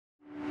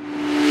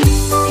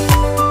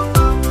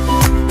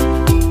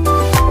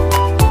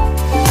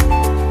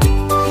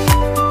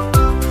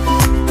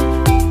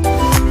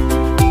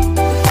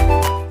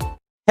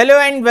Hello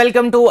and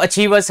welcome to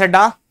Achievers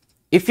Adda.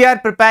 If you are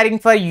preparing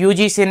for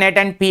UGC NET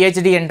and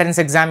PhD entrance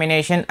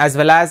examination as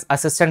well as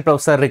assistant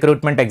professor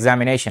recruitment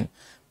examination,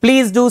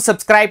 please do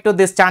subscribe to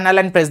this channel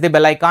and press the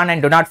bell icon,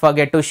 and do not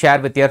forget to share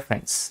with your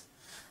friends.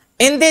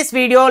 In this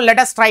video, let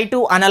us try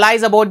to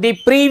analyze about the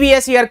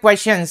previous year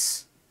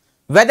questions,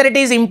 whether it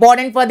is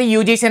important for the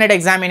UGC NET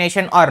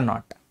examination or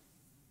not.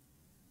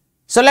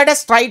 So let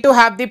us try to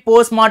have the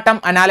post-mortem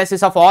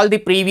analysis of all the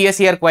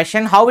previous year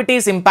question, how it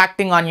is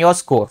impacting on your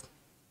score.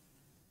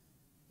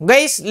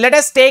 Guys, let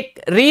us take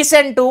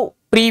recent to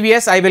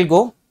previous. I will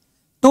go.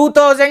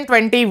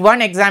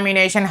 2021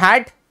 examination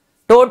had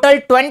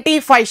total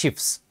 25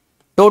 shifts.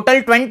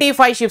 Total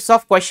 25 shifts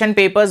of question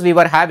papers we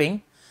were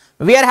having.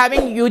 We are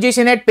having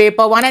UGC NET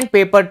paper 1 and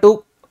paper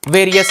 2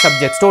 various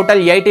subjects. Total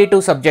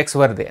 82 subjects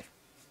were there.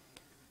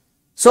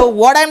 So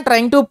what I am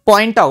trying to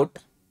point out,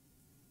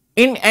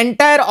 in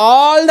entire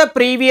all the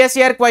previous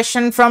year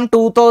question from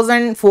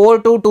 2004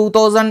 to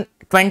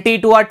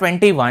 2022 or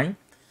 21,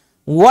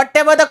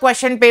 whatever the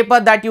question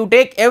paper that you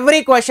take,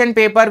 every question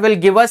paper will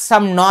give us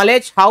some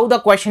knowledge how the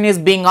question is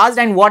being asked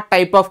and what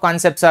type of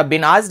concepts have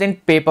been asked in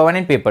paper 1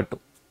 and paper 2.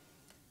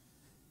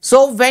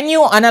 So when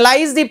you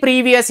analyze the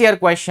previous year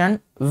question,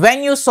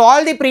 when you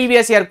solve the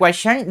previous year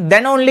question,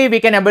 then only we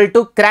can able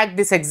to crack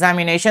this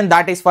examination,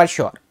 that is for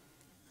sure.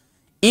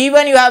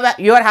 Even you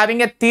are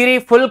having a theory,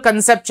 full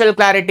conceptual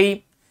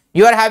clarity,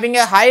 you are having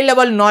a high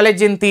level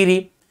knowledge in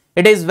theory,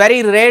 it is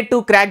very rare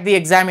to crack the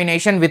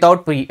examination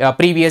without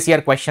previous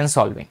year question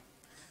solving.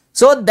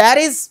 So there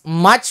is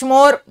much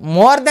more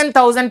than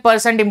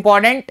 1000%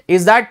 important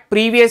is that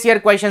previous year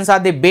questions are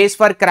the base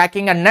for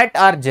cracking a NET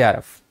or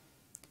JRF.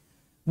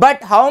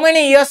 But how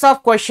many years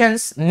of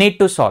questions need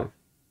to solve?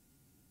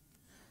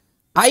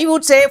 I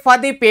would say for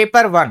the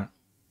paper 1,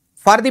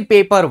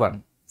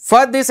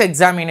 for this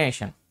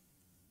examination,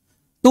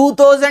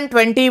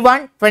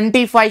 2021,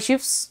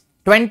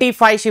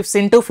 25 shifts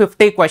into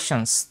 50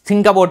 questions.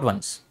 Think about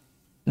once.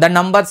 The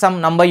number, some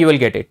number you will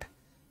get it.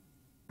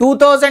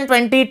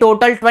 2020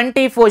 total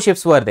 24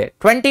 shifts were there.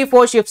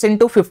 24 shifts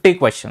into 50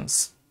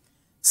 questions.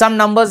 Some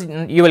numbers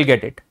you will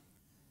get it.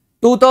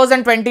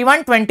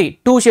 2021,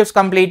 2 shifts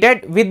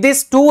completed. With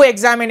this 2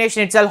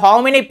 examination itself,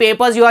 how many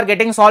papers you are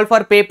getting solved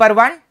for paper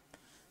 1?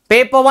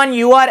 Paper 1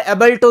 you are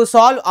able to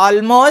solve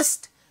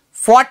almost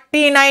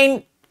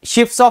 49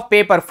 shifts of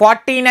paper,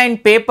 49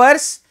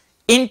 papers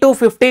into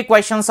 50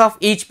 questions of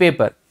each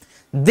paper.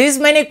 This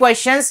many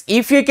questions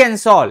if you can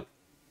solve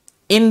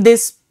in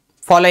this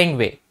following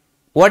way.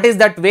 What is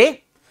that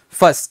way?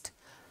 First,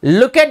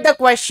 look at the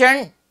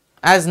question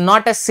as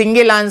not a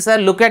single answer,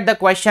 look at the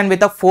question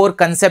with a 4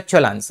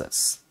 conceptual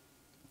answers.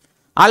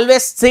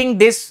 Always think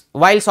this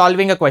while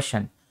solving a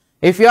question.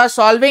 If you are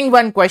solving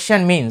one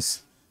question,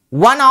 means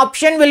one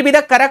option will be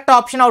the correct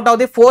option out of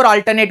the 4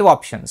 alternative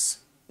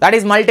options. That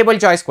is multiple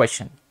choice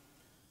question.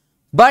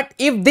 But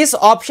if this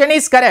option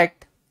is correct,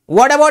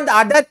 what about the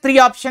other 3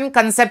 option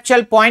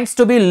conceptual points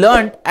to be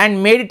learned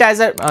and made it as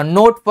a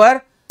note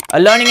for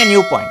learning a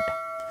new point?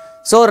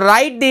 So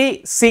write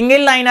the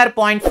single liner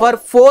point for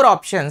 4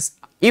 options.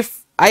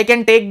 If I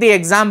can take the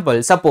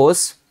example,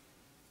 suppose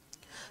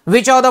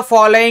which of the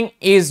following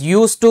is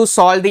used to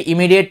solve the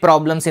immediate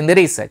problems in the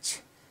research?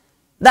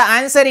 The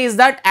answer is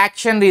that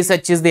action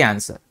research is the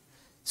answer.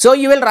 So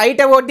you will write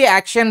about the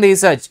action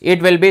research.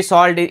 It will be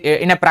solved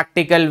in a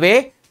practical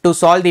way to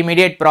solve the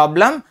immediate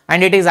problem,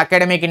 and it is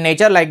academic in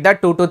nature, like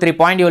that 2 to 3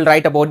 point you will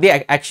write about the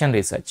action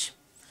research.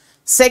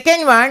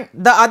 Second one,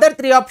 the other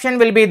 3 option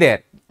will be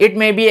there. It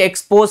may be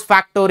ex post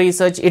facto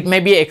research, it may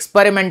be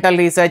experimental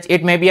research,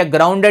 it may be a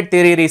grounded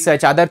theory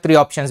research, other 3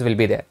 options will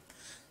be there.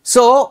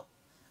 So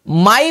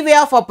my way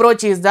of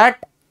approach is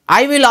that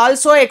I will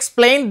also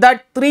explain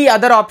that 3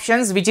 other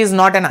options which is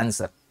not an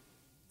answer.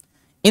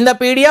 In the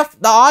PDF,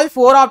 all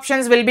 4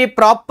 options will be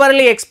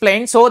properly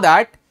explained so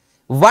that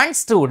one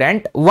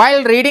student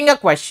while reading a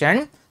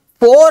question,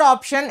 4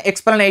 option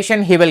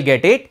explanation he will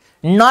get it.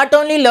 Not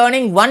only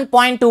learning one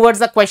point towards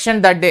the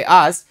question that they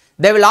asked,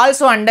 they will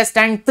also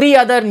understand 3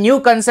 other new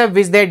concepts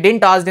which they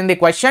didn't ask in the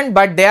question,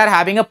 but they are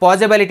having a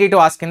possibility to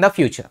ask in the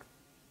future.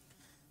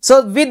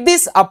 So with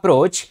this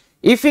approach,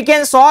 if we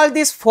can solve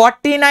these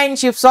 49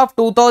 shifts of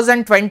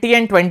 2020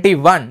 and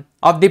 21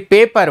 of the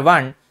paper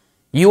 1,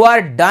 you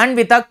are done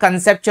with a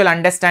conceptual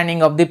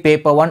understanding of the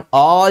paper 1,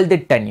 all the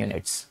 10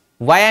 units.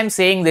 Why I am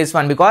saying this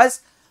one?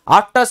 Because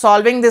after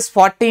solving this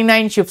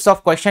 49 shifts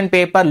of question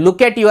paper, look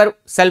at your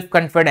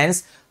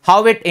self-confidence,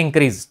 how it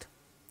increased.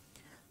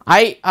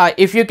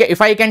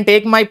 If I can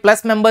take my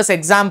plus members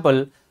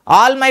example,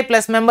 all my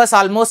plus members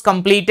almost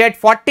completed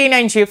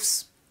 49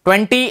 shifts,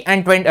 24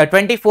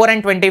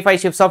 and 25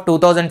 shifts of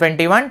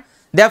 2021.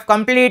 They have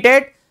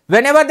completed.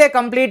 Whenever they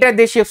completed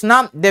these shifts,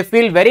 now they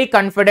feel very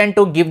confident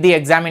to give the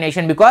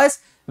examination because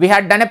we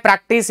had done a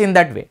practice in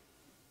that way.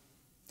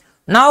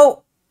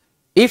 Now,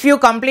 if you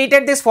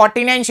completed this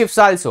 49 shifts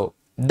also,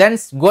 then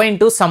go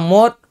into some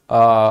more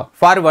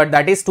forward,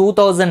 that is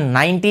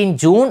 2019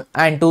 June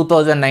and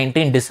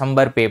 2019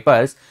 December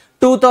papers.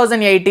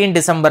 2018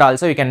 December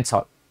also you can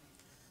solve.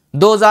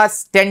 Those are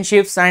 10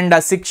 shifts and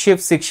 6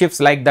 shifts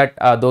like that.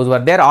 Those were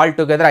there.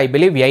 Altogether, I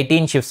believe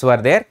 18 shifts were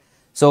there.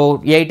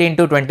 So 18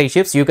 to 20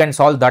 shifts, you can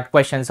solve that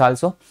questions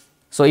also.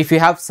 So if you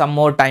have some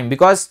more time,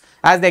 because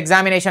as the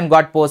examination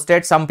got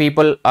posted, some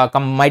people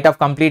might have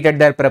completed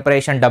their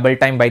preparation double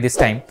time by this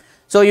time.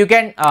 So you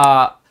can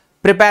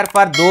prepare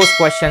for those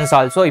questions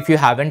also if you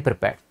haven't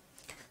prepared.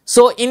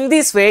 So in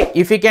this way,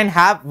 if you can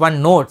have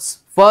one notes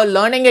for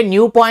learning a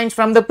new points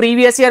from the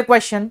previous year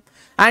question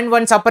and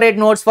one separate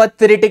notes for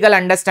theoretical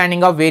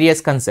understanding of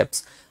various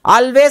concepts.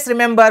 Always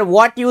remember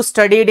what you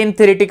studied in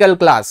theoretical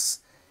class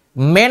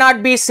may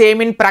not be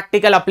same in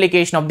practical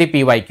application of the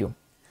PYQ,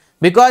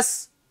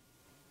 because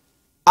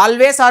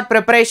always our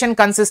preparation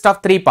consists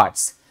of 3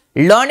 parts.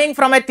 Learning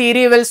from a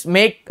theory will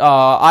make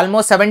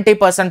almost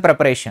 70%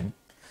 preparation.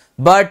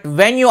 But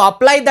when you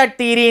apply that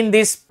theory in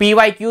these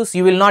PYQs,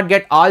 you will not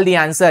get all the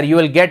answer. You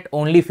will get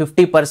only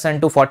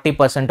 50% to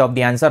 40% of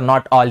the answer,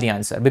 not all the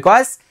answer.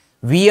 Because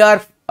we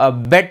are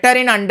better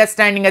in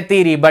understanding a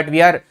theory, but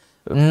we are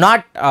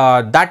not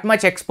that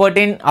much expert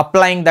in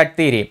applying that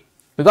theory.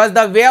 Because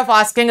the way of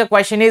asking a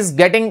question is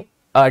getting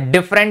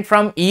different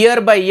from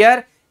year by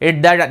year.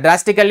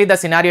 Drastically the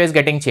scenario is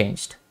getting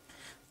changed.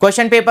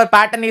 Question paper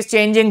pattern is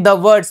changing, the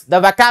words, the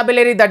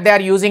vocabulary that they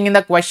are using in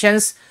the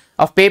questions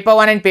of paper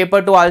 1 and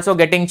paper 2 also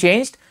getting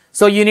changed.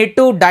 So you need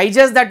to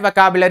digest that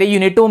vocabulary, you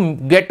need to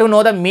get to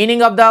know the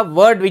meaning of the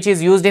word which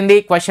is used in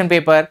the question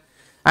paper.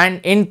 And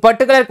in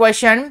particular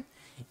question,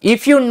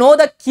 if you know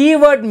the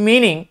keyword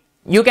meaning,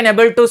 you can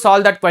able to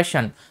solve that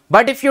question.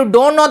 But if you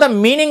don't know the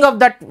meaning of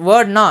that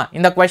word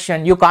in the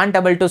question, you can't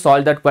able to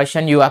solve that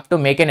question. You have to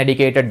make an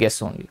educated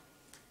guess only.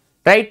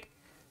 Right?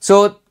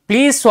 So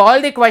please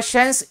solve the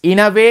questions in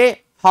a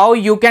way how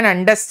you can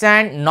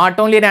understand not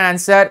only the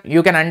answer,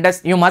 you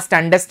must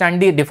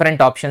understand the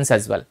different options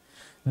as well.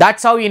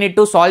 That's how you need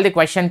to solve the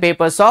question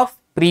papers of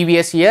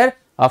previous year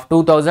of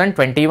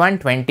 2021,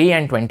 20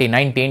 and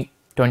 2019,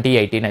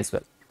 2018 as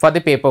well for the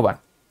paper 1.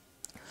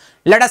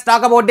 Let us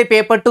talk about the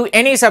paper 2,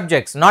 any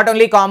subjects, not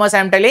only commerce I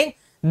am telling.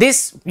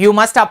 This you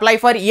must apply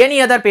for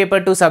any other paper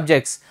 2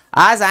 subjects.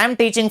 As I am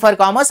teaching for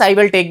commerce, I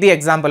will take the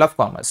example of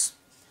commerce.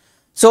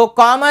 So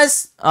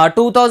commerce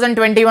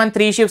 2021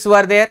 3 shifts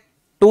were there,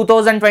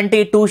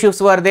 2020 2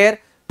 shifts were there,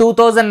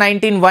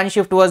 2019 1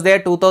 shift was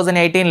there,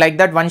 2018 like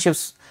that 1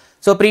 shifts.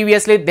 So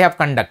previously they have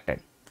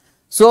conducted.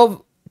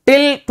 So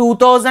till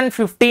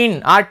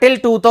 2015 or till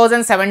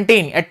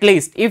 2017 at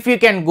least, if you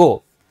can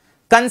go,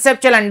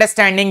 conceptual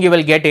understanding you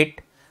will get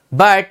it,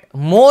 but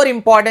more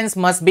importance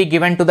must be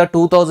given to the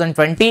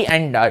 2020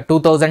 and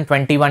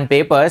 2021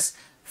 papers.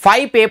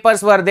 5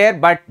 papers were there,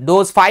 but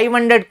those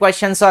 500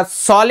 questions are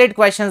solid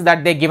questions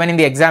that they given in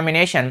the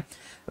examination,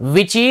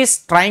 which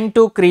is trying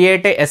to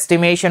create a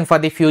estimation for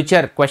the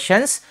future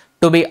questions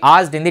to be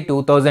asked in the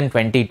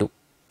 2022.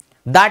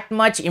 That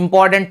much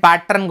important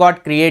pattern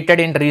got created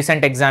in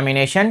recent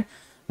examination.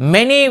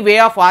 Many way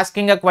of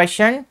asking a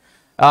question.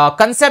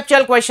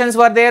 Conceptual questions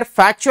were there,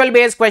 factual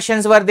based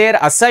questions were there,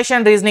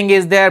 assertion reasoning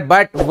is there,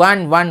 but a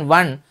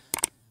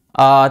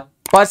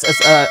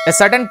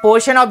certain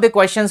portion of the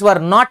questions were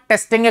not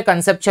testing a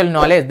conceptual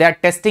knowledge, they are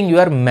testing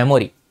your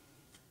memory.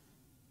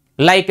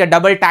 Like a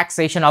double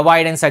taxation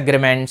avoidance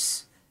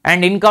agreements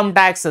and income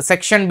tax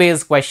section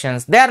based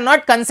questions. They are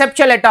not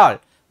conceptual at all,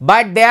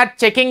 but they are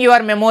checking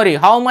your memory,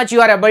 how much you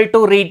are able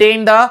to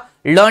retain the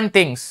learned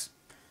things,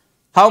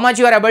 how much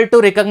you are able to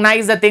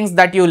recognize the things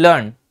that you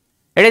learned.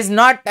 It is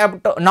not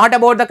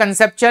about the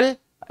conceptual,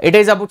 it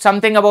is about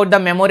something about the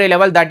memory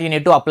level that you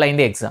need to apply in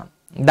the exam.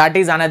 That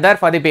is another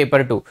for the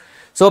paper 2.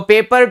 So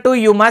paper 2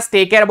 you must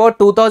take care about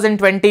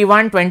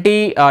 2021,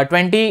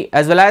 2020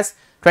 as well as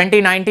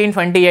 2019,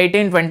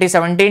 2018,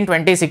 2017,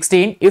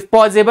 2016. If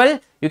possible,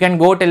 you can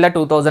go till the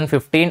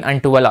 2015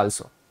 and 12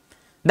 also.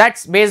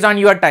 That's based on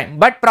your time.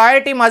 But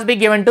priority must be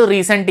given to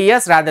recent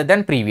years rather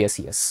than previous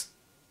years.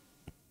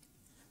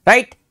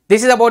 Right?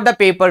 This is about the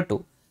paper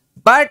 2.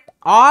 But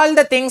all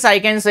the things I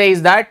can say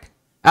is that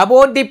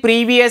about the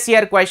previous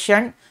year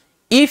question,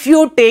 if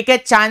you take a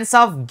chance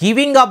of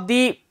giving up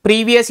the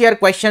previous year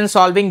question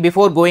solving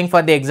before going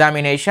for the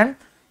examination,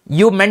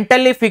 you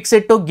mentally fix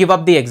it to give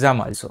up the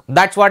exam also.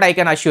 That's what I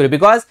can assure you,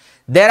 because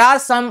there are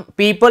some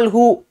people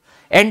who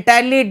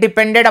entirely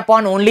depended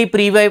upon only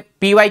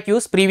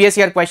PYQs, previous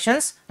year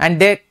questions,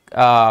 and they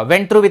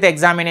went through with the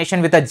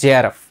examination with a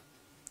JRF.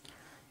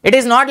 It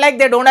is not like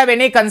they don't have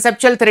any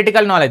conceptual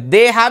theoretical knowledge.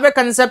 They have a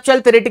conceptual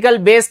theoretical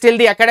base till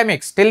the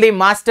academics, till the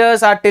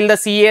masters or till the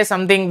CA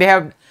something. They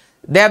have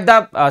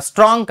the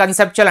strong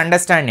conceptual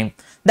understanding.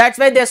 That's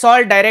why they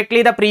solved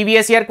directly the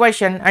previous year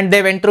question and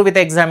they went through with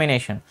the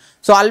examination.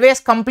 So always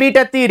complete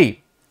a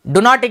theory.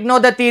 Do not ignore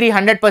the theory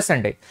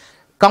 100%.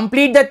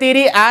 Complete the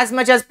theory as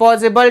much as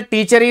possible.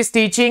 Teacher is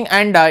teaching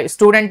and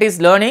student is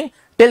learning.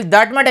 Till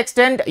that much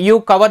extent you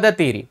cover the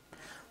theory.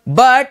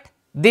 But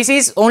this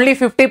is only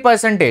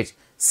 50%.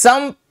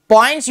 Some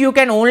points you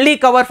can only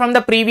cover from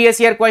the previous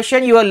year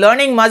question. Your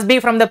learning must be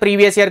from the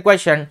previous year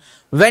question.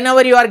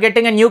 Whenever you are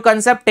getting a new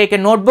concept, take a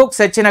notebook,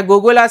 search in a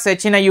Google or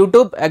search in a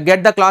YouTube,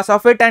 get the class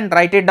of it and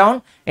write it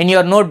down in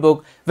your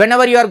notebook.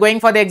 Whenever you are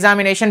going for the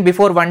examination,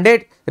 before one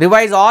day,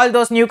 revise all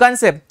those new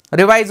concepts,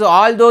 revise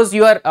all those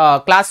your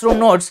classroom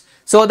notes,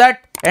 so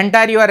that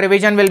entire your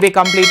revision will be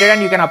completed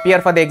and you can appear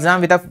for the exam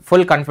with a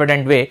full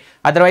confident way.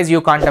 Otherwise,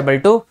 you can't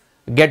able to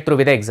get through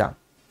with the exam.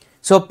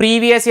 So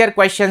previous year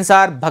questions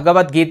are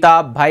Bhagavad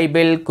Gita,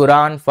 Bible,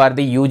 Quran for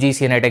the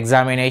UGC NET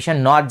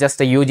examination, not just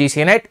the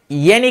UGC NET,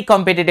 any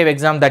competitive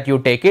exam that you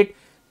take it.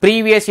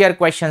 Previous year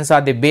questions are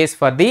the base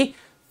for the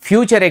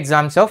future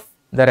exams of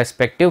the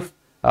respective,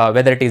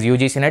 whether it is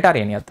UGC NET or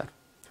any other,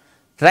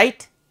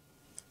 right?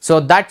 So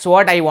that's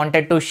what I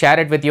wanted to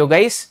share it with you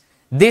guys.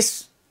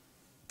 This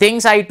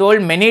things I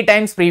told many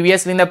times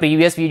previously in the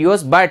previous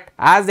videos, but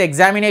as the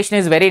examination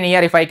is very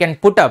near, if I can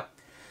put up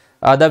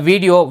the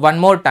video one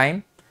more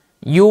time,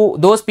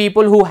 those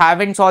people who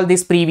haven't solved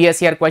this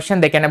previous year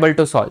question, they can able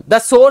to solve. The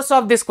source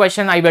of this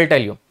question I will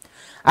tell you.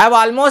 I have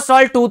almost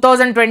solved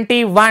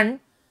 2021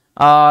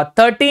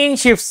 13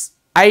 shifts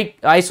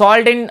I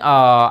solved in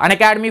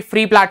Unacademy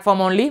free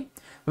platform only,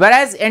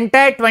 whereas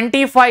entire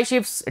 25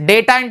 shifts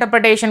data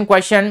interpretation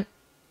question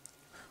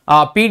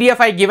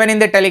PDF I given in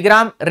the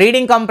Telegram,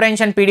 reading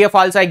comprehension PDF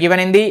also I given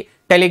in the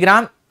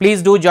Telegram.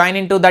 Please do join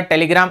into that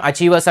Telegram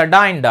Achievers Adda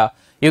and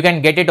you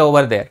can get it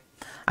over there.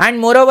 And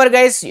moreover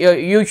guys,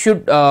 you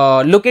should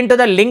look into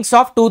the links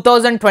of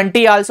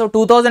 2020 also.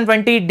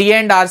 2020 D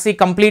and RC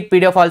complete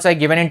PDF also I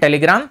given in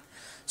Telegram.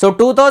 So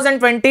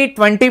 2020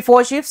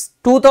 24 shifts,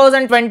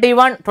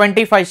 2021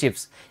 25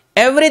 shifts.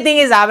 Everything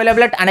is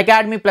available at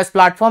Unacademy Plus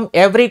platform.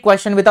 Every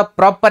question with a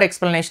proper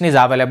explanation is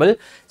available.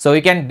 So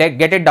you can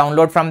get it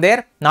download from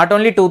there. Not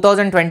only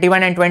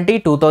 2021 and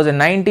 20,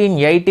 2019,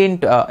 18,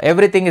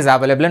 everything is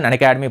available in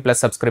Unacademy Plus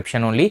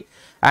subscription only.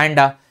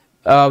 And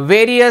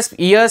various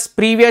years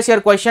previous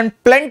year question,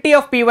 plenty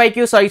of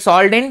PYQs I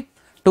solved in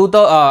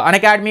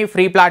Unacademy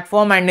free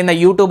platform, and in the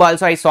YouTube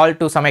also I solved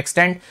to some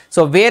extent.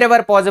 So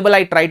wherever possible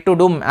I tried to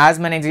do as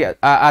many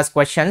as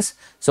questions,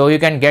 so you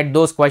can get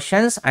those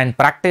questions and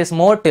practice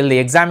more till the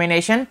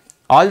examination.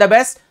 All the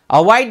best.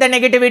 Avoid the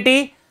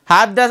negativity.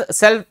 Have the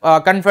self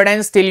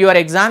confidence till your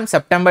exam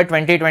September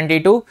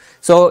 2022.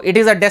 So it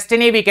is a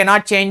destiny, we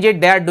cannot change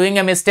it. They are doing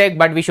a mistake,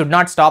 but we should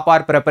not stop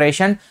our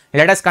preparation.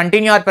 Let us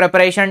continue our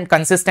preparation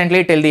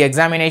consistently till the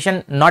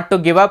examination, not to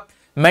give up.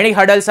 Many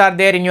hurdles are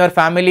there in your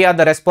family or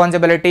the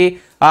responsibility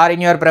or in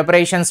your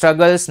preparation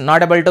struggles,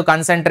 not able to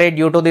concentrate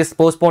due to this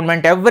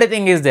postponement.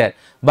 Everything is there,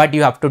 but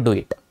you have to do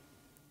it.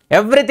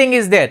 Everything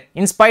is there.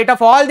 In spite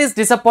of all this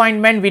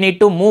disappointment, we need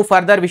to move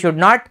further. We should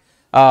not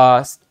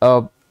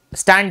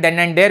stand then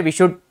and there. We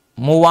should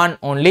move on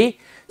only,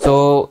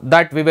 so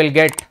that we will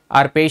get,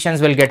 our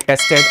patience will get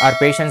tested, our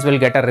patience will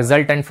get a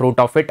result and fruit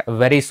of it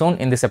very soon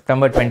in the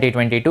September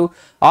 2022.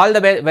 All the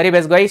very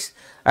best guys.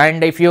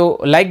 And if you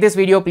like this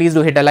video, please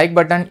do hit a like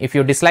button. If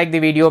you dislike the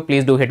video,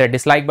 please do hit a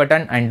dislike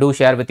button and do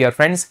share with your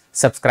friends.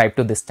 Subscribe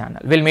to this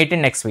channel. We'll meet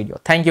in next video.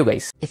 Thank you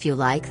guys. If you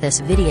like this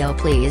video,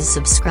 please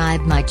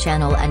subscribe my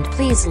channel and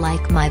please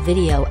like my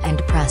video and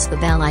press the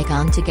bell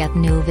icon to get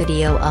new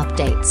video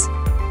updates.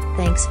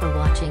 Thanks for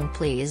watching.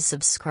 Please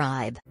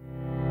subscribe.